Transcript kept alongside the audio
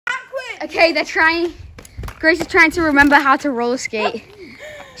Okay, they're trying. Grace is trying to remember how to roller skate.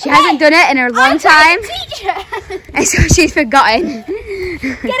 She hasn't done it in a long time. And so she's forgotten.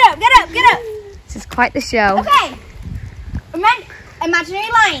 Get up. This is quite the show. Okay. Imaginary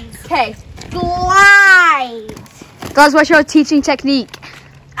lines. Okay. Glide. Guys, what's your teaching technique?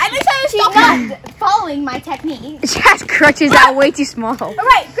 I'm going to stop not following my technique. She has crutches that are way too small. All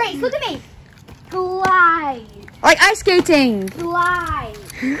right, Grace, look at me. Glide. Like ice skating. Glide.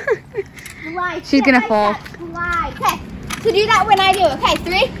 Glide. She's going to fall. Glide. Okay. So do that when I do. Okay,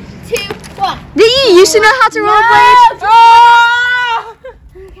 3, 2, 1. Did you used to know how to rollerblade?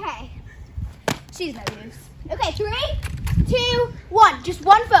 No. Okay. She's no use. Okay, 3, 2, 1. Just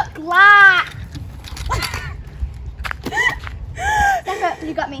one foot. Glide. Step up.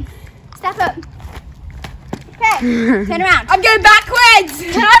 You got me. Step up. Okay. Turn around. I'm going backwards.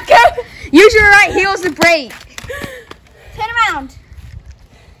 Use your right heels to brake. Turn around.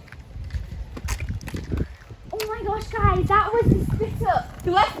 Oh my gosh, guys, that was the spit up.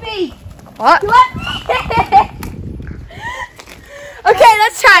 You left me. What? You left me. Okay,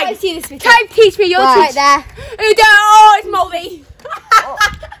 let's try. I see this spit Can you teach me your right teach? there. Oh, it's moldy.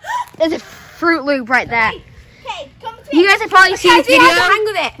 There's a Fruit Loop right there. Okay, come to me. You guys have probably seen this video. Hang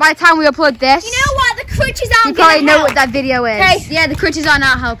with it. By the time we upload this, You know what? The crutches you aren't probably gonna know help. what that video is. Okay. Yeah, the crutches are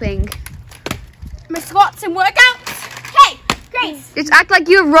not helping. My squats and workouts. Hey, Grace. Just act like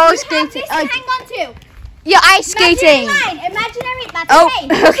you're roller You have skating. this to hang on to. You're ice skating. Imaginary line. Imaginary. That's Oh,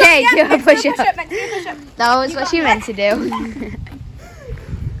 okay. okay. Yeah, Do a push up. Do a push up. That was You what got she that. meant to do.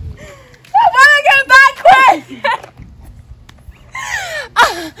 Why am I going backwards?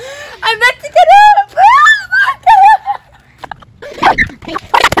 I meant to get up.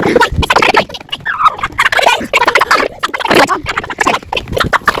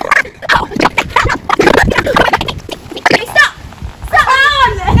 Hey, stop! Stop!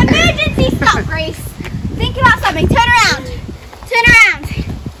 Emergency stop, Grace. Think about something. Turn around. Turn around.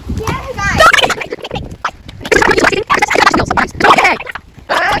 Yeah, guys.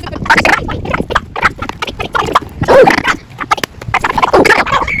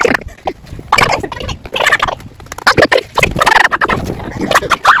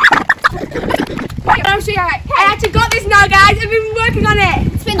 I actually got this now, guys. I've been working on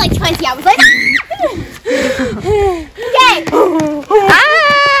it. It's been like 20 hours later. Okay. Come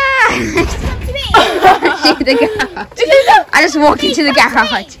to me. The garage. I just walked into the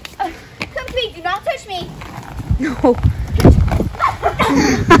garage. Come to me. Do not touch me. No. Stop.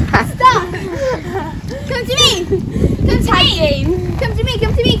 Come to me. Come to me. Come to me.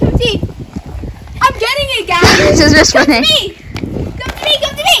 Come to me. Come to me. I'm getting it, guys. This is just Come to funny. me. Come to me.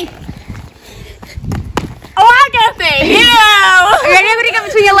 Come to me. Oh, I got a thing. Ew. Okay, I'm gonna get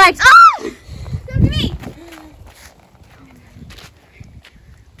between your legs. Ah! Come to me.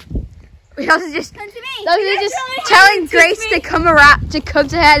 We also just, Come to me. those are just telling Grace to come around, to come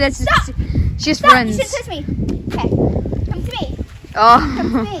to her. That's Stop. she just Stop. runs. You shouldn't touch me. Okay. Come to me.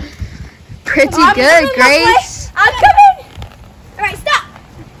 Come to Oh, me. pretty I'm good, coming, Grace. I'm coming. All right, stop.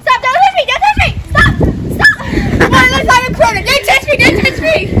 Stop. Don't touch me. Don't touch me. Stop. Stop. One less time in corner. Don't touch me. Don't touch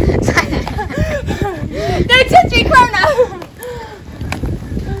me. Don't touch me, Corona.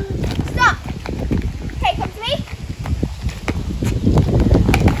 Stop. Okay, come to me.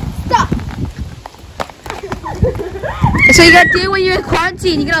 Stop. That's what you gotta do when you're in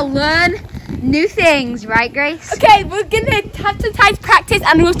quarantine. You gotta learn new things, right, Grace? Okay, we're gonna have some time to practice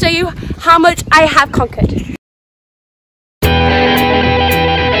and we'll show you how much I have conquered.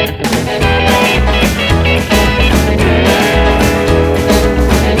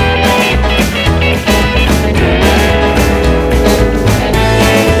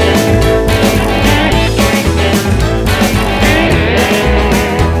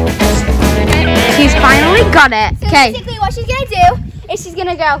 She's finally got it. So Okay. basically what she's going to do is she's going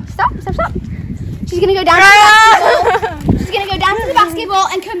to go, stop. She's going to go down to the basketball. She's going to go down to the basketball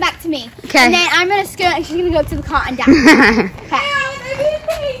and come back to me. Okay. And then I'm going to skirt and she's going to go up to the car and down. Okay.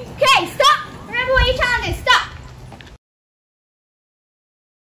 Okay, stop. Remember what your challenge is. Stop.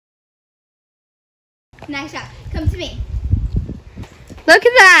 Nice shot. Come to me. Look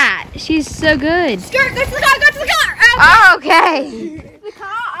at that. She's so good. Skirt, go to the car, go to the car. Oh, okay. The car?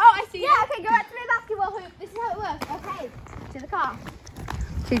 Oh, I see. Yeah, okay, go back to the basketball hoop. This is how it works. Okay, to the car.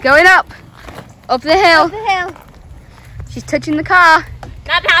 She's going up. Up the hill. Up the hill. She's touching the car.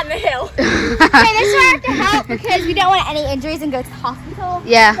 Not down the hill. Okay, this time I have to help because we don't want any injuries and go to the hospital.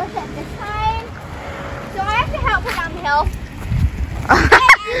 Yeah. Just at this time. So I have to help her down the hill.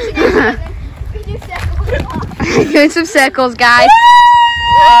 We do circles. Doing some circles, guys.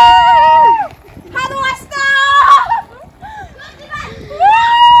 How do I stop?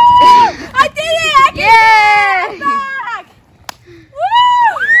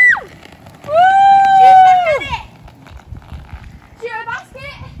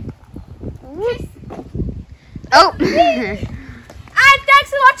 Oh. And thanks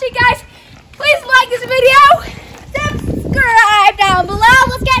for watching, guys. Please like this video. Subscribe down below.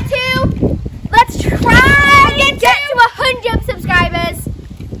 Let's try and get to 100 subscribers.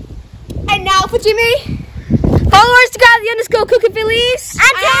 And now for Jimmy. Follow us to _cooking Phillies.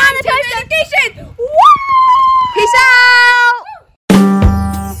 And turn on the post notification.